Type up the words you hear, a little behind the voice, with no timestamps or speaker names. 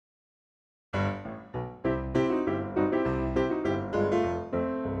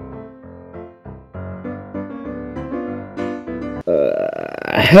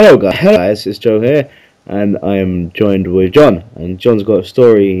Hello guys, it's Joe here, and I am joined with John. And John's got a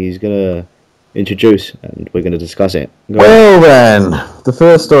story he's gonna introduce, and we're gonna discuss it. Well then, the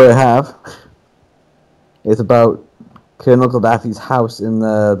first story I have is about Colonel Gadaffi's house in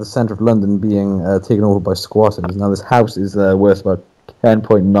the centre of London being taken over by squatters. Now this house is worth about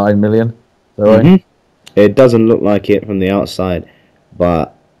 10.9 million. Is that right? It doesn't look like it from the outside,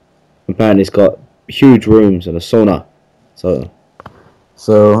 but apparently it's got huge rooms and a sauna. So,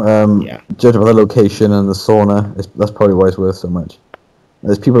 judging by the location and the sauna, that's probably why it's worth so much.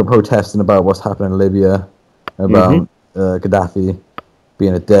 There's people protesting about what's happening in Libya, about Gaddafi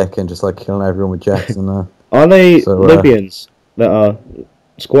being a dick and just like killing everyone with jets and that. Are they Libyans that are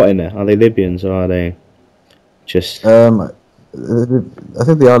squatting there? Are they Libyans or are they just? I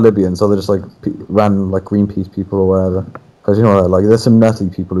think they are Libyans, or they're just like random like Greenpeace people or whatever. Because you know, like there's some nutty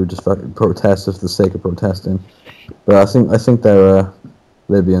people who just protest just for the sake of protesting. But I think they're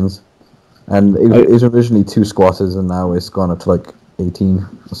Libyans, and it was originally 2 squatters, and now it's gone up to like 18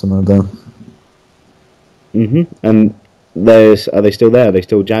 or something like that. And are they still there? Are they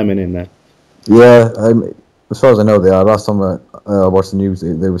still jamming in there? Yeah, as far as I know, they are. Last time I watched the news,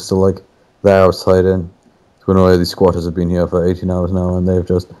 they were still like there outside, and these squatters have been here for 18 hours now, and they've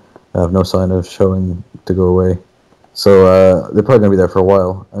just have no sign of showing to go away. So they're probably gonna be there for a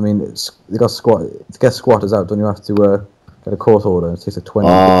while. I mean, to get squatters out, don't you have to get a court order? It takes like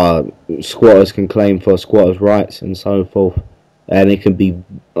 20. Squatters can claim for squatters' rights and so forth, and it can be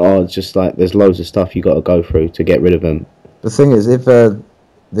just like there's loads of stuff you got to go through to get rid of them. The thing is, if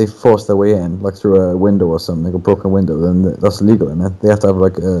they force their way in, like through a window or something, like a broken window, then that's illegal, isn't it? They have to have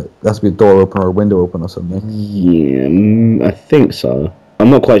like there has to be a door open or a window open or something. Yeah, I think so. I'm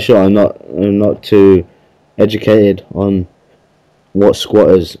not quite sure. I'm not too educated on what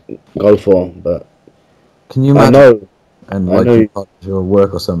squatters go for, but can you imagine? I know. And like your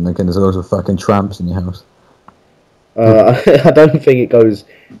work or something, and there's loads of fucking tramps in your house. I don't think it goes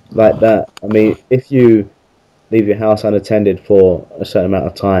like that. I mean, if you leave your house unattended for a certain amount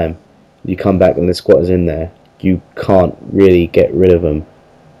of time, you come back and there's squatters in there, you can't really get rid of them,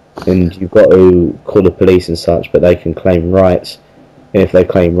 and you've got to call the police and such, but they can claim rights, and if they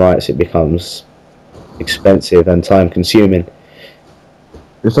claim rights it becomes expensive and time consuming.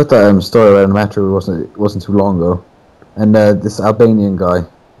 It's like that story around the metro wasn't too long ago, and this Albanian guy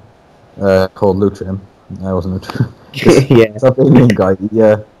called Lutrim, I wasn't Lutrim. This Albanian guy,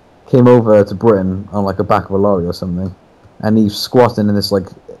 came over to Britain on like the back of a lorry or something, and he's squatting in this like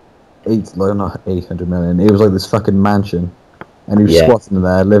not 800 million. It was like this fucking mansion, and he was squatting in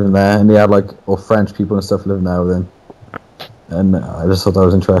there, living there, and he had like all French people and stuff living there with him. And I just thought that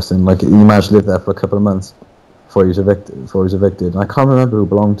was interesting. Like he managed to live there for a couple of months before he was evicted. And I can't remember who it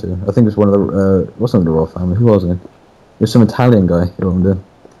belonged to. I think it was one of the wasn't the royal family. Who was it? It was some Italian guy who owned it.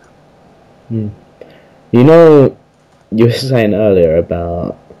 You know, you were saying earlier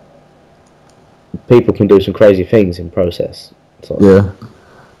about people can do some crazy things in process. Yeah.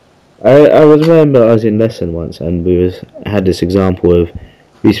 I remember I was in lesson once, and we had this example of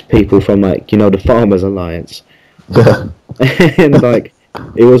these people from the Farmers Alliance. Yeah. And like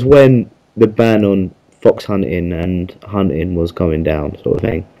it was when the ban on fox hunting and hunting was going down, sort of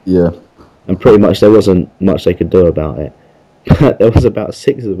thing. Yeah. And pretty much there wasn't much they could do about it. But there was about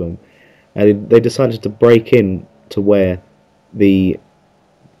 6 of them, and they decided to break in to where the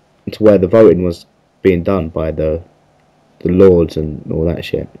voting was being done by the lords and all that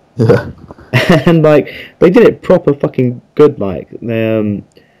shit. Yeah. And like they did it proper fucking good. Like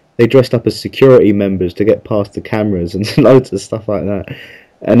they dressed up as security members to get past the cameras and loads of stuff like that.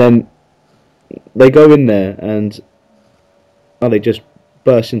 And then they go in there and they just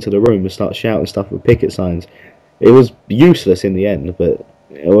burst into the room and start shouting stuff with picket signs. It was useless in the end, but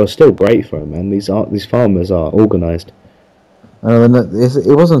it was still great for them, man. These farmers are organised.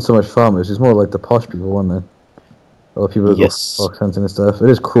 It wasn't so much farmers; it's more like the posh people, wasn't it? All the people that go fox hunting and stuff. It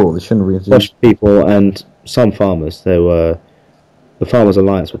is cruel. They shouldn't reintroduce posh people and some farmers. They were. The Farmers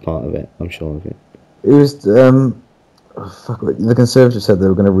Alliance were part of it, I'm sure of it. It was the Conservatives said they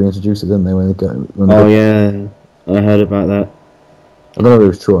were going to reintroduce it, didn't they? Yeah, I heard about that. I don't know if it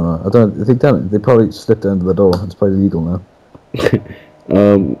was true or not. I think they probably slipped it under the door. It's probably legal now.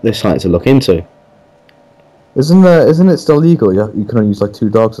 There's something to look into. Isn't it still legal? You can only use like 2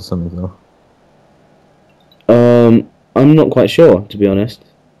 dogs or something though. I'm not quite sure, to be honest.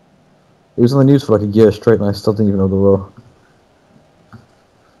 It was on the news for like a year straight, and I still didn't even know the law.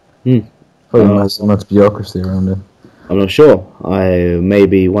 Probably much bureaucracy around it. I'm not sure.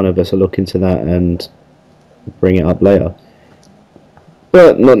 Maybe one of us will look into that and bring it up later.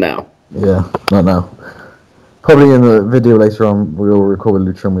 But not now. Yeah, not now. Probably in the video later on, we'll record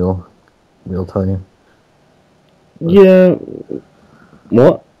with Lucha and we'll tell you. Yeah.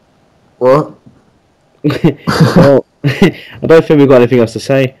 What? What? Well, I don't think we've got anything else to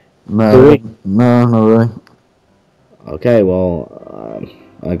say. No, no, not really. Okay, well,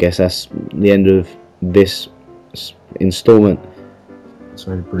 I guess that's the end of this installment. It's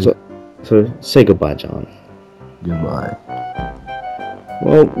very brief. So say goodbye, John. Goodbye.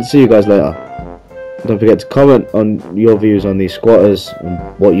 Well, see you guys later. Don't forget to comment on your views on these squatters and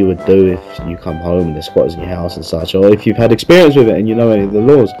what you would do if you come home and there's squatters in your house and such, or if you've had experience with it and you know any of the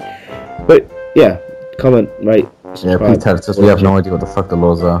laws. But yeah, comment, rate, subscribe. Yeah, please tell us, because we have no idea what the fuck the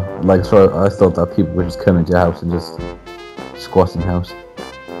laws are. Like, so I thought that people would just come into your house and just squat in your house.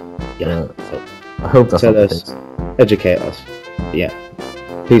 Yeah. So I hope that's not the case. Educate us. Yeah.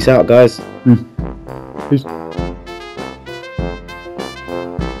 Peace out, guys. Peace.